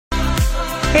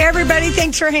Hey, everybody.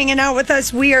 Thanks for hanging out with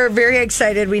us. We are very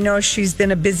excited. We know she's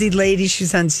been a busy lady.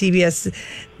 She's on CBS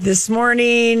this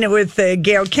morning with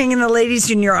Gayle King and the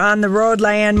ladies, and you're on the road.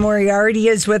 Liane Moriarty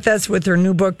is with us with her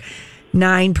new book,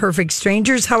 9 Perfect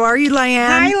Strangers. How are you,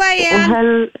 Liane? Hi,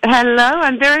 Liane. Hello,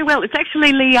 I'm very well. It's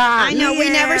actually Liane. I know, we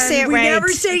never say it right. We never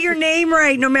say your name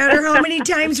right, no matter how many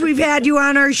times we've had you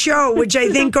on our show, which I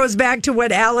think goes back to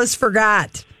what Alice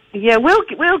forgot. Yeah, we'll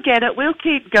get it. We'll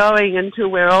keep going until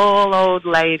we're all old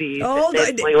ladies.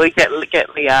 We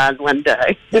get Liane one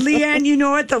day. Liane, you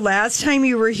know what? The last time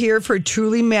you were here for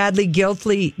Truly Madly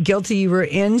Guilty, you were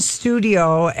in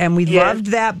studio, and we loved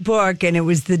that book, and it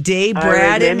was the day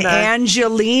Brad and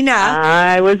Angelina.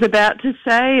 I was about to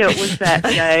say it was that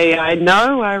day. I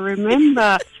know, I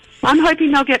remember. I'm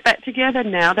hoping they'll get back together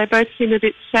now. They both seem a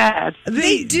bit sad.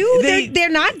 They do. They're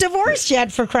not divorced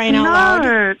yet, for crying out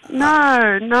loud.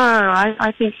 No.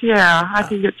 I think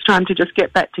it's time to just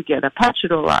get back together. Patch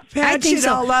it all up. Patch it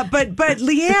all up. But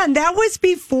Liane, that was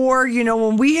before,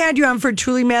 when we had you on for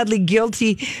Truly Madly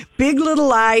Guilty, Big Little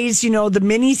Lies, the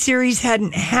miniseries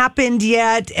hadn't happened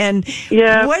yet. And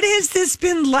what has this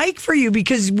been like for you?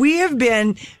 Because we have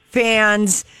been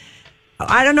fans.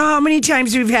 I don't know how many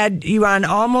times we've had you on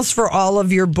almost for all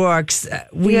of your books.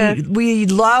 We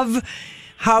love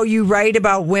how you write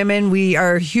about women. We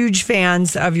are huge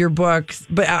fans of your books.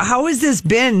 But how has this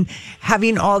been,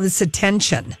 having all this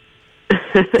attention?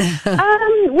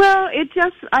 Well, it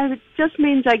just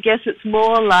means, I guess, it's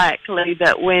more likely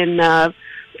that when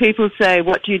people say,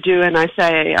 "What do you do?" and I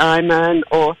say, "I'm an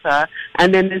author,"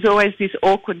 and then there's always this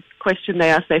awkward question they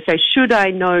ask. They say, "Should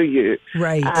I know you?"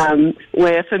 Right.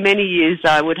 Where for many years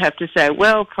I would have to say,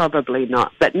 "Well, probably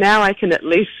not." But now I can at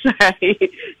least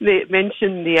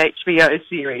mention the HBO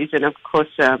series, and of course,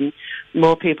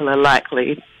 more people are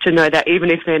likely to know that, even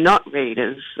if they're not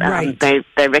readers. Right. They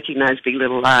recognize Big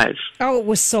Little Lies. Oh, it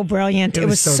was so brilliant. It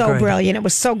was so good. brilliant. It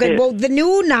was so good. Yeah. Well, the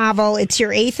new novel, it's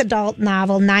your 8th adult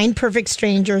novel, 9 Perfect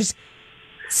Strangers.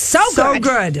 So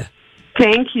good.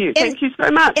 Thank you. Thank you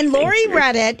so much. And Lori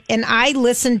read it, and I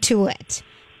listened to it.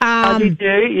 You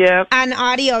do? Yeah. On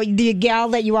audio, the gal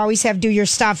that you always have do your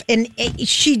stuff. And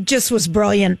she just was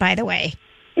brilliant, by the way.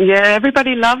 Yeah,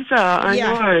 everybody loves her. I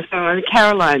know. So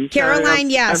Caroline.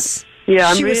 Yes.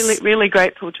 I'm really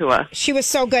grateful to her. She was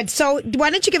so good. So why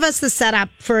don't you give us the setup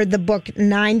for the book,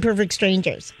 9 Perfect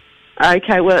Strangers?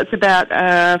 Okay, well, it's about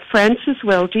Frances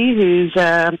Weldy, who's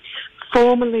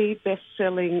formerly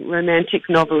best-selling romantic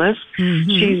novelist. Mm-hmm.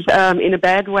 She's in a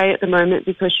bad way at the moment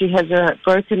because she has a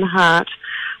broken heart,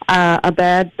 a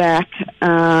bad back,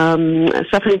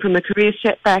 suffering from a career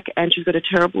setback, and she's got a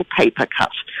terrible paper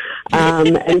cut.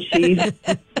 And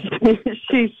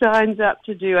she signs up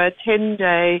to do a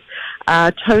 10-day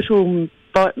total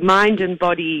mind and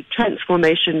body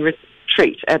transformation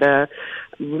retreat at a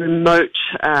remote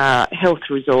health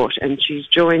resort, and she's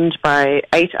joined by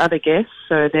 8 other guests.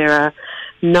 So there are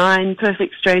 9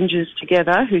 perfect strangers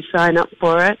together who sign up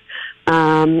for it.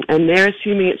 And they're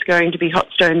assuming it's going to be hot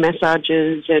stone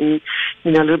massages and, a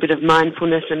little bit of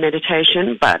mindfulness and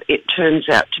meditation, but it turns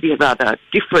out to be a rather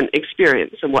different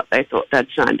experience than what they thought they'd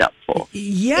signed up for.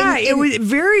 Yeah, it was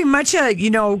very much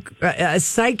a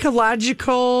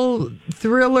psychological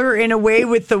thriller in a way,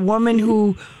 with the woman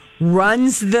who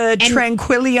runs the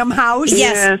Tranquillum House.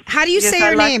 Yes. How do you say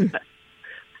her name?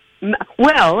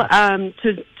 Well,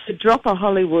 to drop a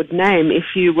Hollywood name, if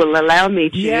you will allow me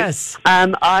to. Yes.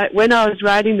 When I was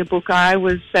writing the book, I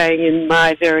was saying in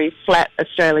my very flat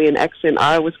Australian accent,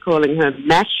 I was calling her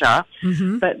Masha.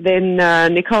 Mm-hmm. But then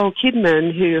Nicole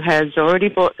Kidman, who has already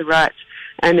bought the rights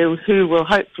and who will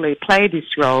hopefully play this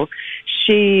role,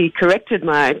 she corrected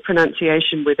my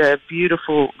pronunciation with a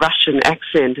beautiful Russian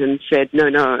accent and said,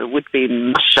 no, it would be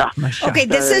Masha. Okay,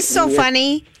 this is so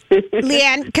funny,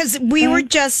 Liane, because we were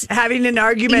just having an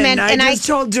argument, and I just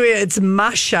told you it's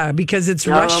Masha because it's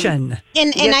Russian.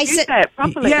 And I said, say it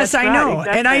properly. Yes, I know.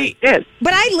 Exactly.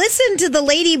 But I listened to the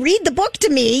lady read the book to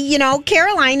me,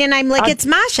 Caroline, and I'm like, it's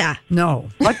Masha. No.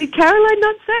 What did Caroline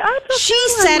not say? She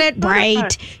said it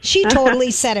right. She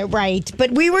totally said it right.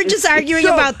 But we were just arguing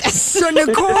about this. So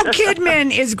Nicole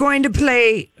Kidman is going to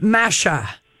play Masha.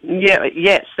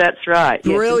 Yes, that's right.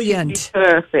 Brilliant. Yes,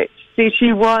 perfect. See,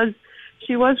 she was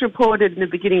reported in the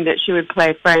beginning that she would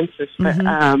play Frances, but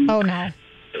oh no.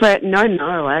 But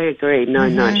no, I agree.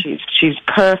 No, she's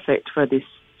perfect for this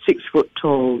 6 foot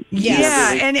tall.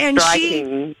 Yeah, and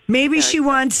she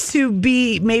wants to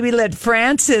let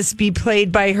Frances be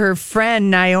played by her friend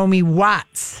Naomi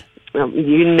Watts. Well,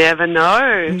 you never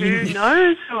know. Who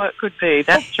knows who it could be?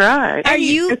 That's right. Are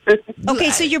you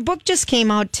okay? So your book just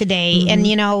came out today, and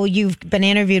you've been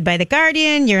interviewed by The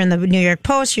Guardian. You're in the New York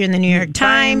Post. You're in the New York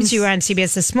Times. You were on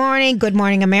CBS This Morning. Good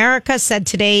Morning America said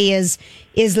today is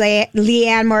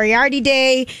Liane Moriarty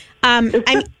Day.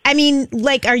 I mean,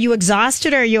 like, are you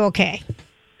exhausted or are you okay?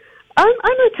 I'm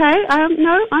okay.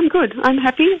 No, I'm good. I'm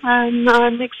happy.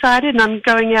 I'm excited, and I'm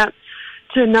going out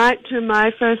tonight to my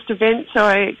first event, so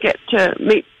I get to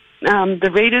meet the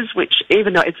readers, which,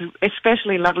 even though it's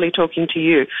especially lovely talking to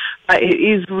you, it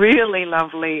is really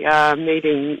lovely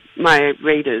meeting my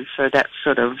readers. So that's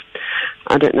sort of,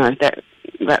 I don't know,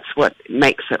 that's what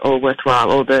makes it all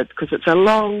worthwhile, because it's a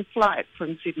long flight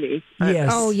from Sydney. Yes.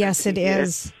 Oh, yes, it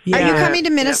is. Yeah. Are you coming to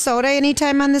Minnesota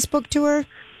anytime on this book tour?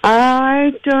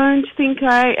 I don't think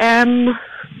I am.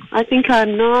 I think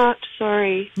I'm not.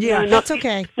 Sorry. Yeah, no, that's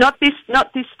okay. Not this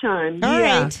time. All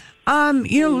right.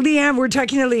 Liane, we're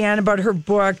talking to Liane about her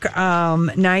book,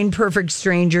 9 Perfect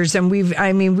Strangers, and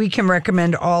we can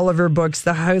recommend all of her books.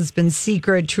 The Husband's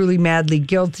Secret, Truly Madly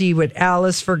Guilty, What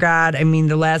Alice Forgot.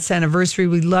 The Last Anniversary.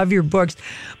 We love your books.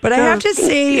 But I have to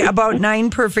say about 9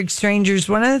 Perfect Strangers,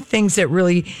 one of the things that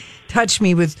really touched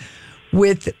me with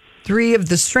 3 of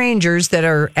the strangers that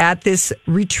are at this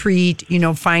retreat,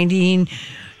 finding,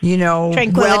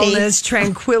 tranquility. wellness,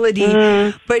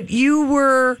 tranquility. But you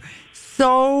were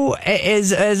so,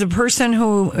 as a person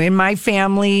who, in my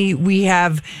family, we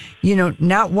have,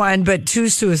 not 1, but 2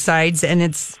 suicides, and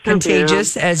it's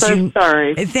contagious.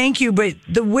 Sorry. Thank you. But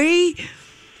the way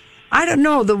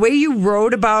you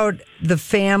wrote about the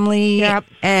family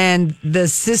and the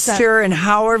sister and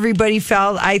how everybody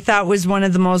felt, I thought was one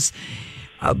of the most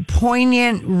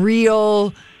poignant,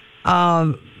 real,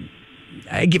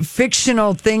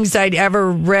 fictional things I'd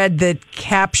ever read that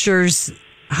captures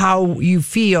how you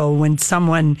feel when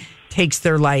someone takes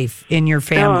their life in your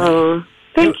family. Oh,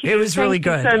 thank you. It was really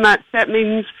good. Thank you so much. That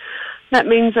means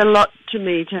a lot to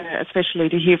me, especially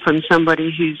to hear from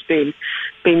somebody who's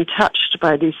been touched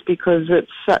by this, because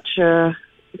it's such a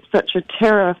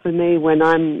terror for me when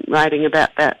I'm writing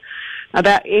about that,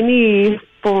 about any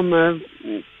form of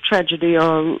tragedy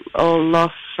or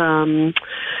loss,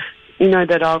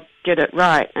 that I'll get it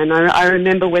right. And I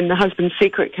remember when The Husband's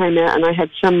Secret came out, and I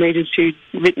had some readers who'd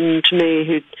written to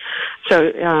me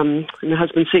in The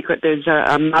Husband's Secret, there's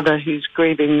a mother who's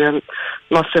grieving the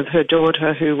loss of her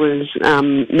daughter who was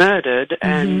murdered,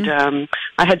 and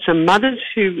I had some mothers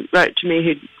who wrote to me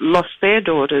who'd lost their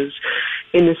daughters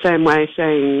in the same way,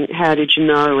 saying, how did you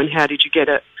know and how did you get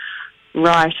it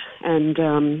right? And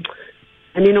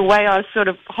in a way, I was sort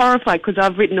of horrified, because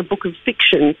I've written a book of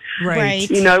fiction, right?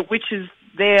 Which is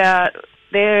their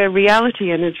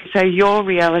reality, and as you say, your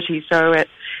reality. So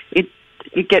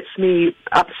it gets me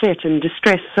upset and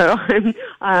distressed. So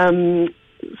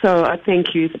so I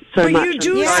thank you so much. You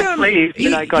do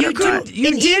I got it right.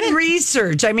 You did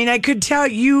research. I could tell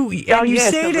you. You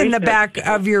say it in the back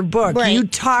of your book. Right. You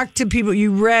talked to people.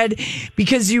 You read,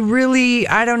 because you really.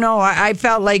 I don't know. I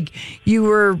felt like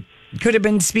you could have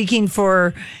been speaking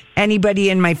for anybody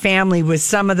in my family with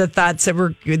some of the thoughts that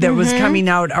was coming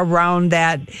out around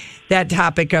that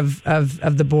topic of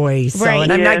the boys. So, right.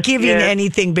 And I'm not giving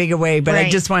anything big away, but I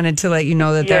just wanted to let you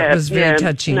know that was very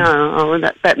touching. No,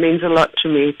 that means a lot to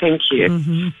me. Thank you.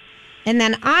 Mm-hmm. And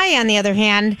then on the other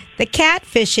hand, the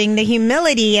catfishing, the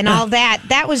humility and all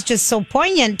that was just so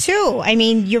poignant too.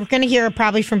 You're going to hear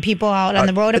probably from people out on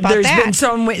the road about that. There's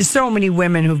been so many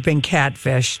women who've been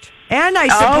catfished. And I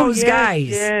suppose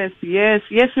guys. Yes.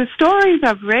 The stories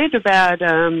I've read about,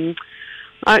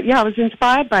 I was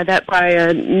inspired by that, by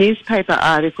a newspaper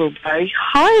article by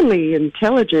highly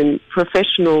intelligent,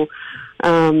 professional,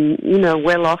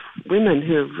 well-off women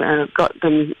who've got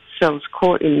themselves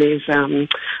caught in these,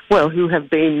 who have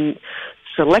been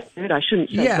selected. I shouldn't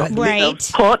say got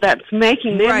themselves caught. That's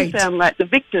making them sound like the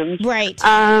victims. Right.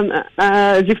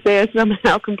 As if they're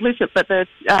somehow complicit. But they're,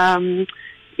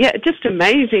 just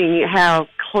amazing how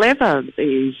clever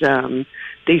these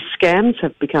scams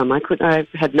have become. I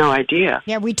had no idea.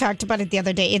 Yeah, we talked about it the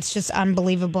other day. It's just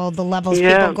unbelievable the levels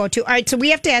people go to. All right, so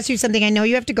we have to ask you something. I know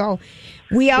you have to go.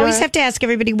 We always have to ask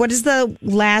everybody, what is the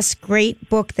last great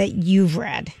book that you've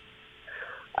read?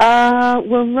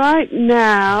 Right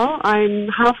now I'm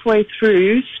halfway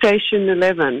through Station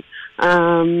 11.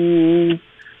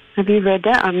 Have you read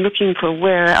that? I'm looking for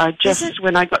where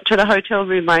when I got to the hotel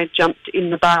room, I jumped in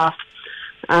the bath.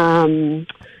 Lori,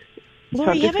 so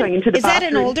I'm just going into the is that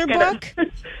an older book?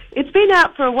 It's been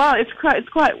out for a while. It's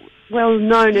quite well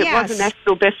known. It was a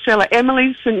national bestseller.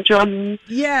 Emily St. John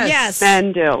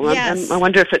Mandel. Yes. I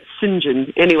wonder if it's St.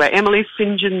 John. Anyway, Emily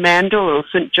St. John Mandel or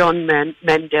St. John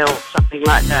Mandel, something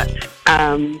like that.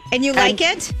 And you like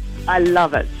it? I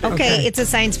love it. Okay, it's a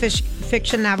science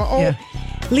fiction novel. Oh,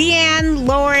 Liane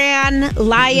Moriarty.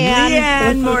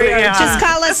 Just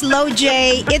call us Lo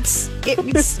J. It's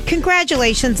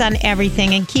congratulations on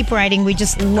everything and keep writing. We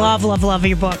just love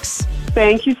your books.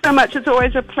 Thank you so much. It's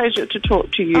always a pleasure to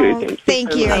talk to you.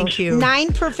 Thank you. Thank you.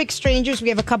 9 Perfect Strangers. We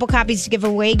have a couple copies to give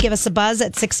away. Give us a buzz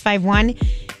at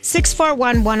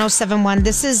 651-641-1071.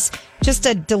 This is just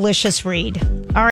a delicious read. All right.